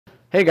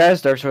Hey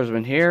guys,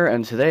 Swordsman here,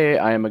 and today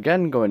I am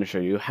again going to show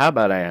you how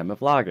bad I am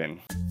at vlogging.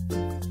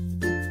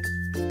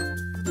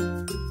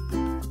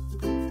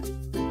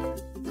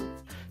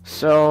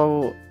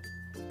 So,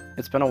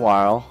 it's been a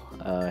while.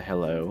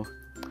 Hello.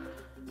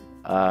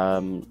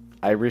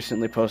 I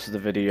recently posted a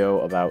video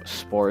about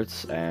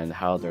sports and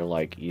how they're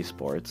like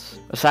esports.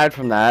 Aside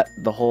from that,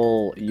 the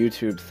whole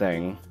YouTube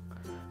thing,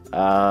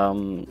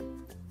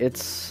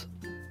 it's...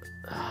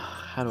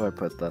 how do I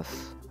put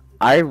this?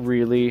 I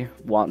really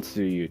want to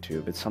do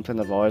YouTube. It's something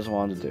I've always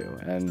wanted to do,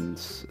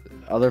 and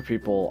other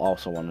people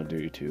also want to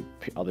do YouTube.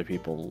 Other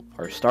people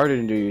are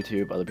starting to do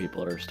YouTube, other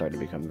people are starting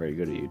to become very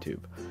good at YouTube.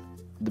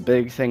 The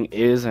big thing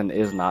is and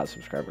is not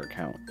subscriber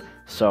count.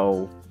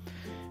 So,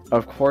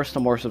 of course, the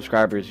more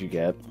subscribers you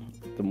get,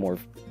 the more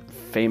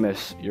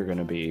famous you're going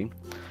to be,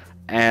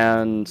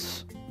 and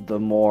the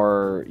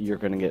more you're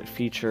going to get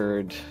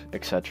featured,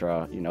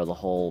 etc. You know, the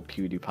whole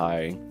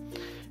PewDiePie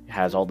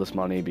has all this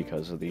money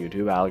because of the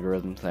YouTube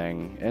algorithm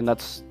thing, and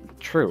that's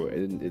true.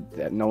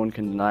 No one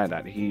can deny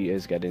that. He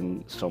is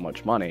getting so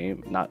much money,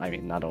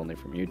 not only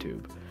from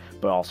YouTube,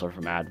 but also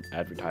from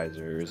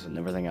advertisers and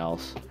everything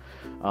else.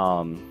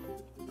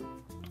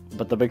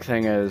 But the big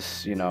thing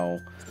is, you know,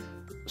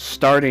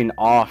 starting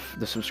off,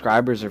 the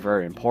subscribers are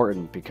very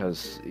important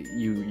because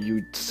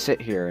you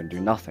sit here and do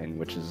nothing,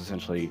 which is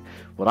essentially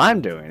what I'm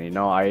doing. You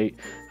know, I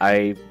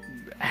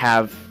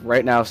have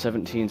right now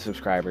 17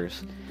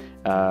 subscribers,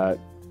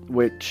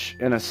 which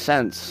in a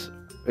sense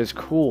is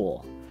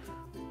cool,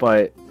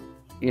 but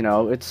you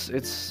know,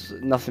 it's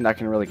nothing I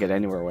can really get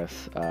anywhere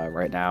with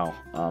right now.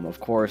 Of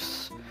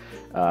course,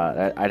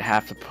 I'd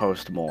have to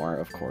post more,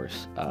 of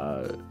course,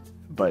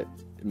 but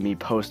me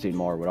posting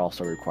more would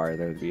also require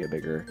there to be a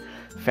bigger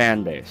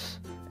fan base.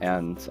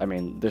 And I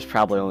mean, there's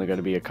probably only going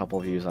to be a couple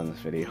views on this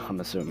video,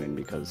 I'm assuming,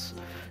 because,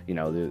 you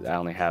know, I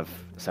only have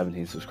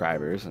 17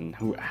 subscribers, and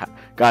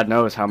God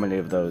knows how many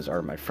of those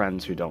are my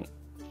friends who don't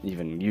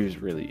even use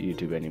really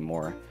YouTube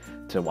anymore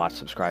to watch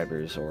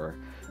subscribers or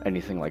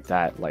anything like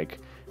that. Like,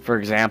 for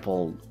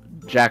example,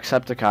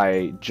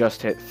 Jacksepticeye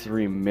just hit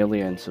 3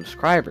 million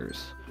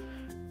subscribers,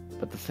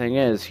 but the thing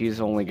is, he's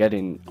only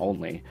getting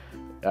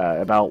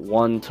about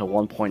 1 to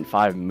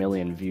 1.5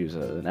 million views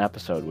an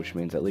episode, which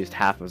means at least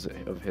half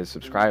of his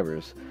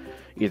subscribers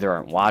either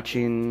aren't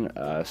watching,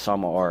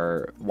 some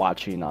are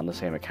watching on the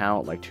same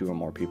account, like 2 or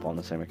more people on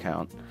the same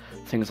account,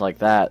 things like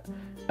that,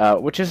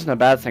 which isn't a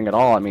bad thing at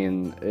all. I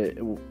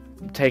mean,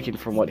 taking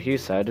from what he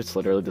said, it's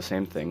literally the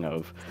same thing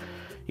of,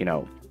 you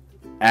know,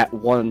 at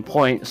one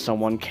point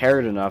someone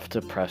cared enough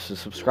to press the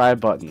subscribe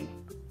button,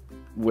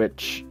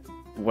 which,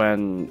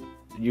 when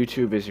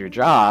YouTube is your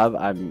job,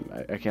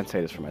 I can't say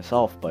this for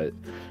myself, but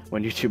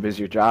when YouTube is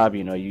your job,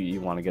 you know,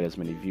 you want to get as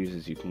many views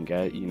as you can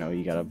get. You know,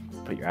 you gotta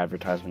put your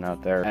advertisement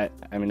out there.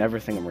 I mean,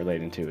 everything I'm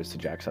relating to is to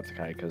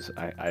Jacksepticeye, because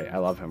I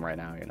love him right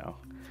now. You know,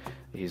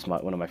 he's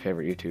one of my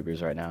favorite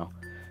YouTubers right now.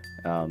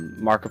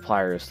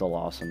 Markiplier is still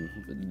awesome,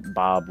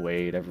 Bob,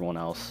 Wade, everyone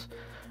else,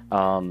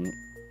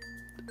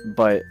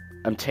 but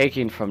I'm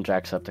taking from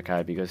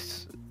Jacksepticeye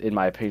because, in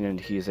my opinion,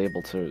 he's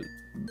able to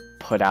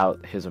put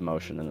out his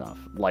emotion enough.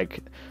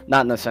 Like,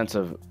 not in the sense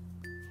of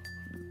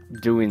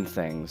doing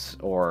things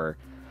or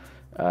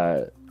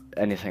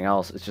anything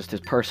else, it's just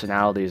his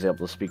personality is able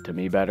to speak to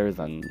me better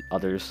than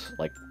others,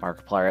 like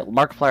Markiplier.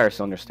 Markiplier, I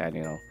still understand,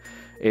 you know,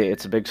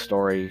 it's a big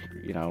story,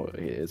 you know,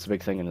 it's a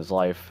big thing in his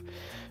life,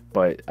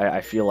 but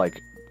I feel like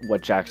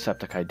what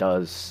Jacksepticeye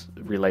does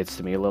relates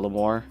to me a little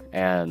more,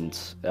 and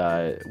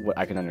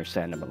I can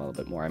understand him a little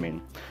bit more. I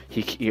mean,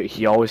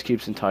 he always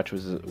keeps in touch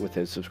with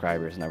his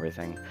subscribers and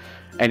everything.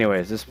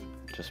 Anyways, this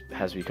just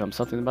has become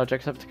something about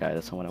Jacksepticeye.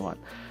 That's not what I want.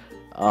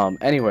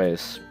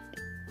 Anyways,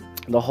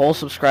 the whole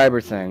subscriber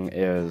thing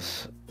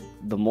is,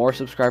 the more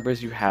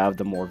subscribers you have,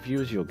 the more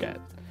views you'll get.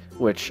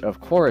 Which,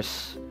 of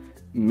course,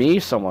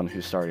 me, someone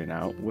who's starting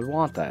out, would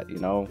want that, you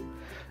know?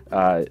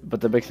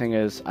 But the big thing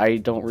is, I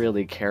don't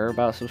really care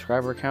about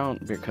subscriber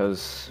count,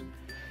 because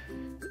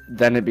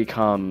then it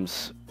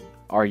becomes,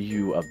 are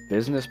you a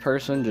business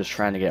person just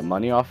trying to get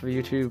money off of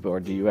YouTube, or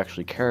do you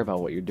actually care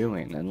about what you're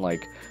doing? And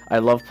like, I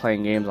love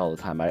playing games all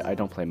the time. I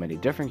don't play many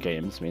different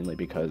games, mainly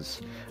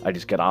because I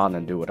just get on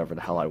and do whatever the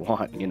hell I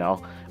want, you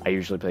know? I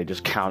usually play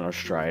just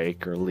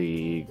Counter-Strike or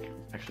League.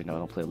 Actually, no, I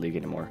don't play League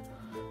anymore.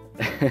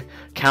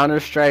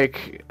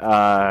 Counter-Strike,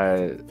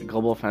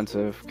 Global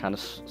Offensive, kind of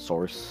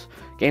Source,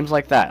 games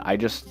like that. I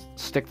just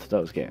stick to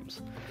those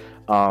games.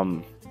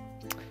 But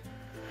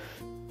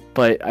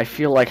I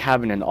feel like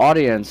having an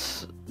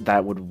audience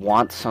that would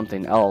want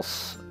something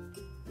else,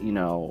 you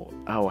know,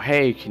 oh,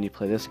 hey, can you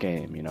play this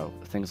game, you know,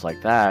 things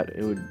like that,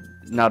 it would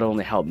not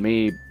only help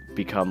me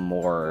become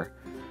more,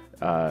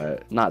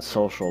 not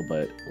social,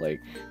 but like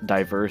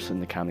diverse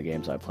in the kind of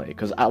games I play,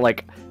 because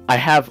I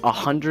have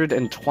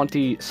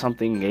 120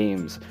 something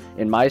games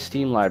in my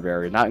Steam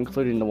library, not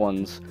including the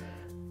ones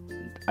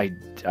I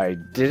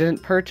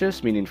didn't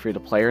purchase, meaning free to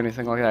play or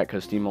anything like that,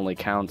 because Steam only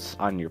counts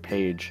on your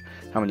page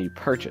how many you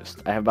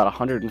purchased. I have about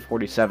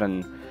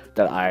 147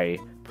 that I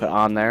put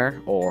on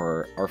there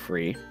or are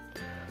free.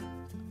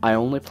 I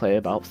only play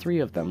about 3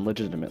 of them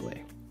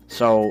legitimately.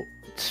 So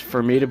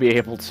for me to be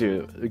able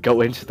to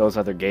go into those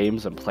other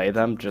games and play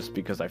them just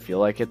because I feel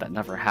like it, that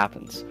never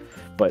happens.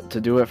 But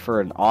to do it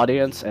for an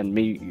audience and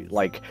me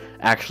like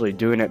actually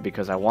doing it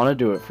because I want to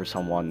do it for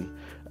someone,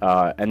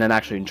 and then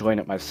actually enjoying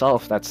it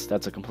myself, that's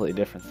a completely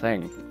different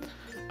thing.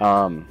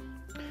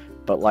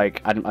 But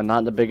like I'm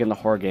not big into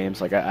horror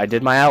games. Like I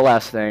did my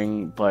Outlast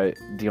thing, but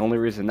the only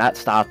reason that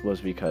stopped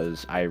was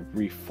because I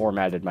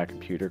reformatted my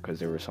computer because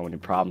there were so many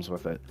problems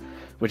with it,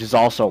 which is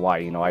also why,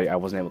 you know, I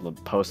wasn't able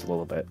to post a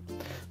little bit.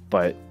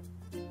 But,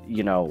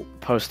 you know,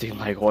 posting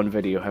like 1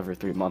 video every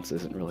 3 months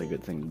isn't really a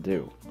good thing to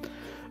do.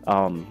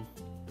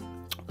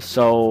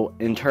 So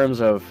in terms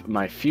of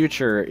my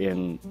future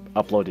in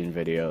uploading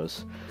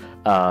videos,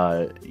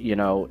 you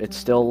know, it's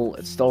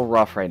still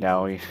rough right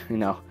now. You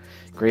know,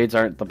 grades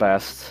aren't the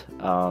best,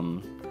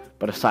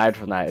 but aside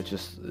from that, it's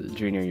just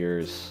junior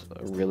year's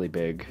a really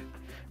big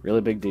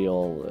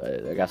deal.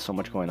 I got so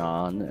much going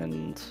on,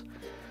 and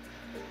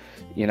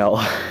you know,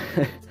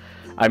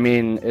 I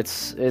mean,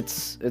 it's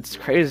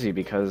crazy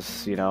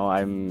because, you know,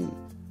 I'm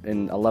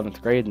in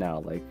 11th grade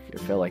now. Like, I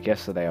feel like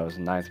yesterday I was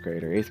in 9th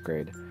grade or 8th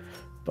grade.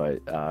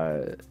 But,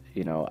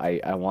 you know,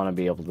 I want to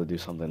be able to do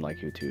something like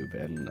YouTube,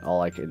 and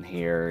all I can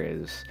hear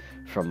is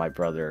from my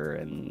brother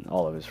and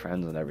all of his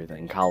friends and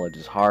everything. College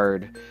is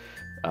hard.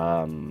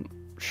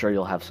 Sure,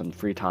 you'll have some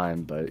free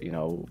time, but, you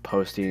know,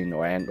 posting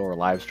or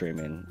live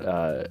streaming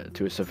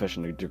to a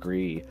sufficient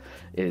degree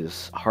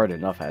is hard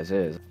enough as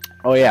is.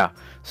 Oh yeah,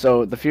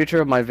 so the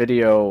future of my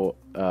video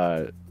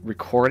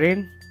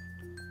recording,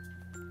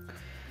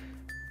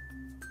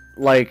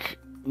 like,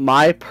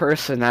 my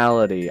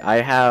personality,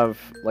 I have,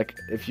 like,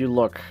 if you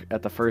look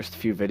at the first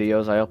few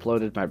videos I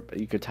uploaded,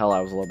 you could tell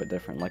I was a little bit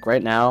different. Like,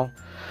 right now,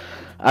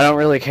 I don't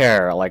really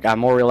care. Like, I'm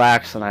more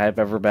relaxed than I have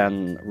ever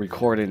been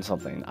recording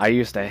something. I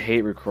used to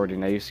hate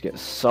recording. I used to get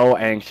so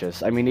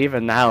anxious. I mean,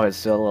 even now, it's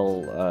still a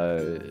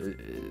little,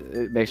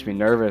 it makes me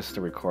nervous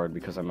to record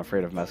because I'm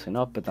afraid of messing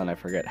up, but then I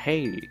forget, hey,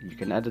 you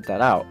can edit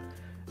that out,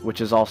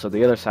 which is also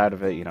the other side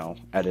of it, you know,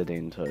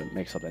 editing to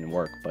make something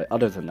work. But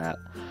other than that,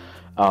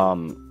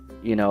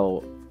 you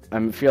know,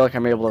 I feel like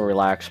I'm able to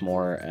relax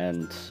more,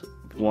 and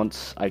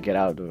once I get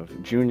out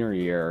of junior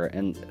year,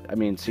 and I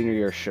mean senior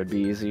year should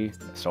be easy,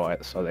 so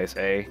they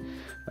say.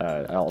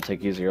 I'll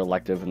take easier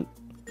elective and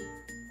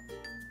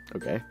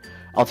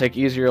I'll take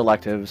easier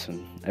electives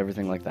and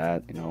everything like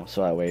that, you know,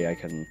 so that way I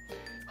can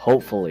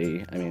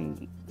hopefully, I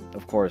mean,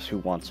 of course, who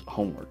wants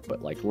homework,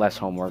 but like less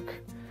homework,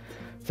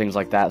 things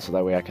like that, so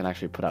that way I can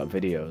actually put out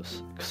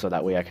videos, so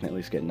that way I can at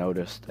least get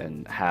noticed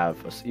and have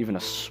even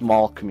a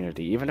small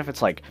community, even if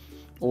it's like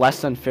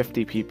less than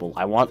 50 people.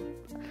 I want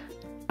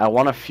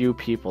a few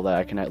people that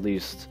I can at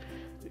least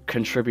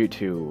contribute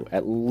to,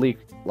 at least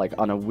like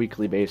on a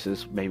weekly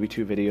basis, maybe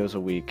 2 videos a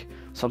week,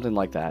 something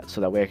like that,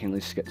 so that way I can at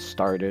least get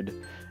started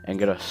and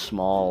get a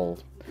small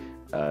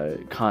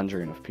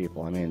conjuring of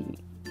people. I mean,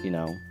 you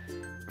know,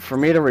 for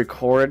me to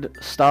record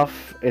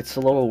stuff, it's a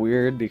little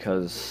weird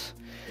because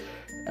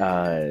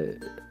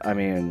I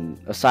mean,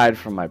 aside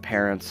from my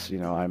parents, you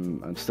know,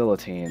 I'm still a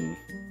teen.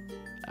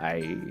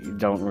 I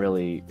don't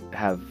really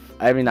have,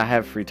 I mean, I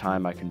have free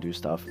time, I can do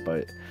stuff,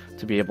 but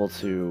to be able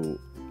to,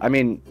 I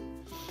mean,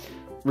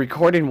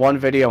 recording 1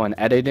 video and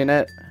editing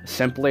it,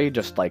 simply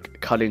just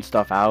like cutting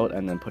stuff out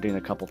and then putting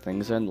a couple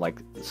things in, like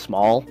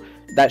small,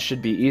 that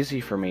should be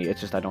easy for me. It's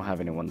just I don't have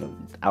anyone to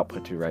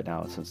output to right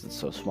now since it's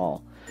so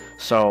small.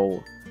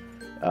 So,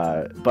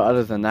 but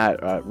other than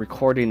that,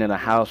 recording in a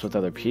house with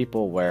other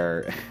people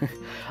where,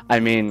 I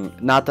mean,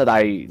 not that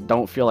I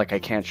don't feel like I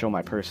can't show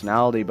my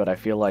personality, but I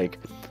feel like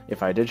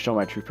if I did show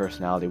my true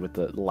personality with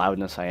the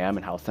loudness I am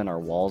and how thin our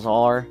walls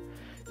are,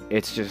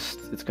 it's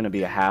going to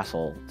be a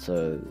hassle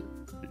to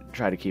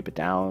try to keep it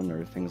down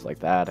or things like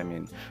that. I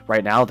mean,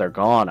 right now they're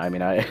gone. I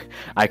mean,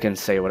 I can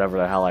say whatever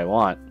the hell I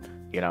want,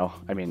 you know?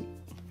 I mean,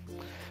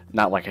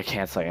 not like I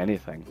can't say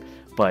anything,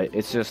 but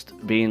it's just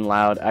being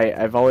loud.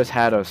 I've always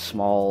had a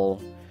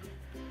small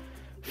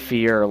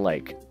fear,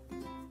 like,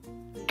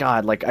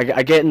 God, like,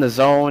 I get in the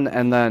zone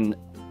and then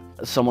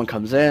someone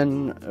comes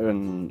in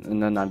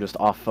and then I'm just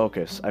off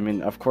focus. I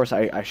mean, of course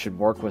I should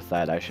work with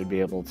that. I should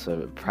be able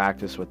to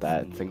practice with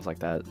that and things like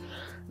that.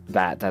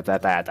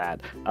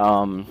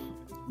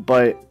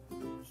 But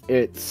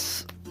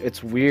it's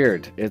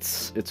weird.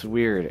 It's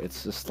weird.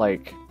 It's just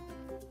like,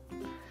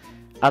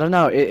 I don't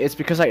know. It's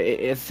because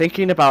it's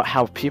thinking about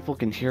how people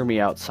can hear me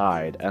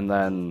outside and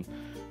then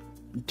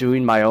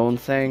doing my own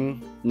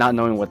thing, not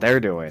knowing what they're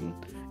doing.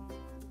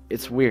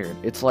 It's weird.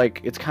 It's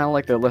like, it's kind of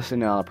like they're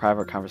listening on a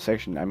private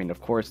conversation. I mean,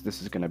 of course,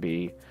 this is going to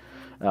be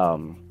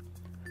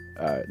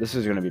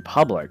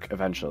public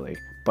eventually,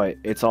 but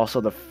it's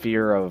also the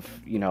fear of,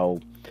 you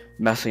know,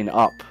 messing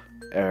up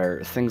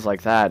or things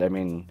like that. I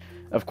mean,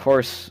 of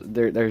course,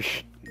 there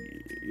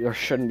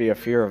shouldn't be a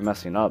fear of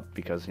messing up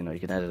because, you know, you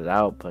can edit it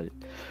out, but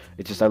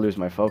it's just I lose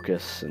my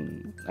focus,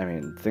 and I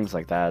mean, things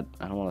like that.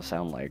 I don't want to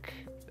sound like,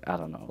 I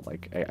don't know,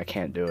 like I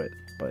can't do it,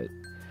 but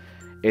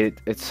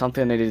it's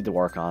something I need to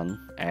work on,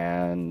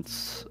 and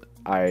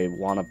I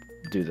want to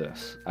do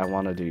this. I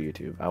want to do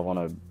YouTube. I want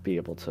to be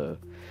able to.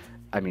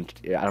 I mean,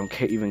 I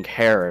don't even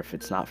care if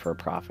it's not for a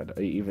profit.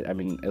 I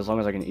mean, as long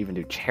as I can even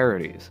do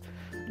charities,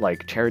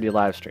 like charity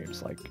live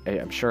streams. Like,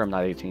 I'm sure I'm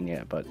not 18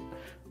 yet, but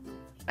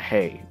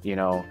hey, you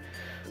know,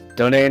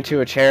 donating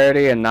to a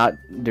charity and not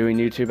doing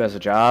YouTube as a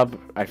job,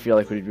 I feel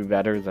like would be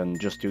better than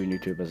just doing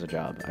YouTube as a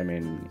job. I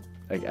mean,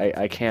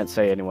 I can't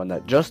say anyone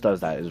that just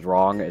does that is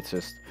wrong. It's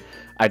just,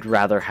 I'd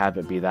rather have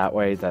it be that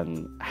way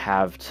than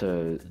have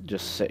to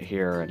just sit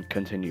here and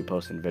continue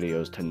posting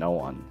videos to no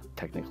one,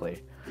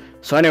 technically.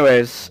 So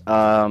anyways,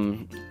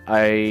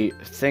 I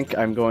think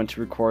I'm going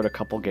to record a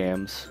couple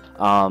games.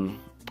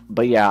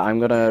 But yeah, I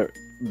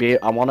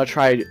want to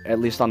try, at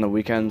least on the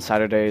weekend,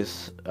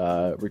 Saturdays,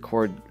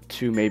 record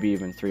 2, maybe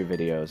even 3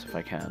 videos if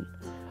I can.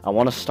 I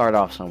want to start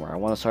off somewhere. I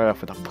want to start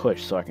off with a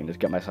push so I can just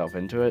get myself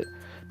into it.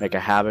 Make a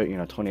habit, you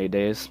know, 28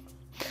 days.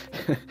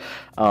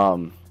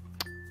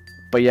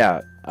 But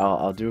yeah,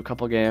 I'll do a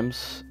couple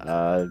games,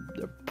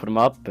 put them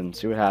up and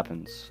see what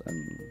happens.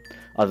 And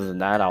other than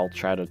that, I'll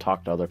try to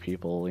talk to other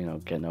people, you know,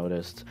 get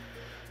noticed.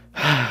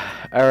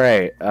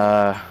 Alright,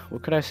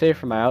 what could I say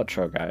for my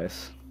outro,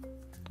 guys?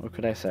 What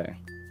could I say?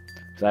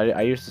 Because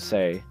I used to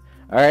say,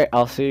 alright,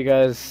 I'll see you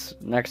guys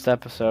next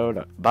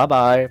episode.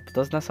 Bye-bye.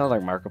 Doesn't that sound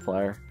like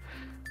Markiplier?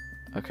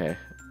 Okay,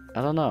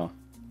 I don't know.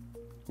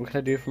 What can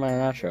I do for my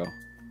outro?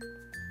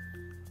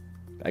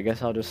 I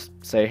guess I'll just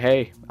say,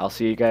 hey, I'll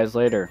see you guys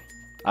later.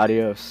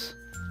 Adios.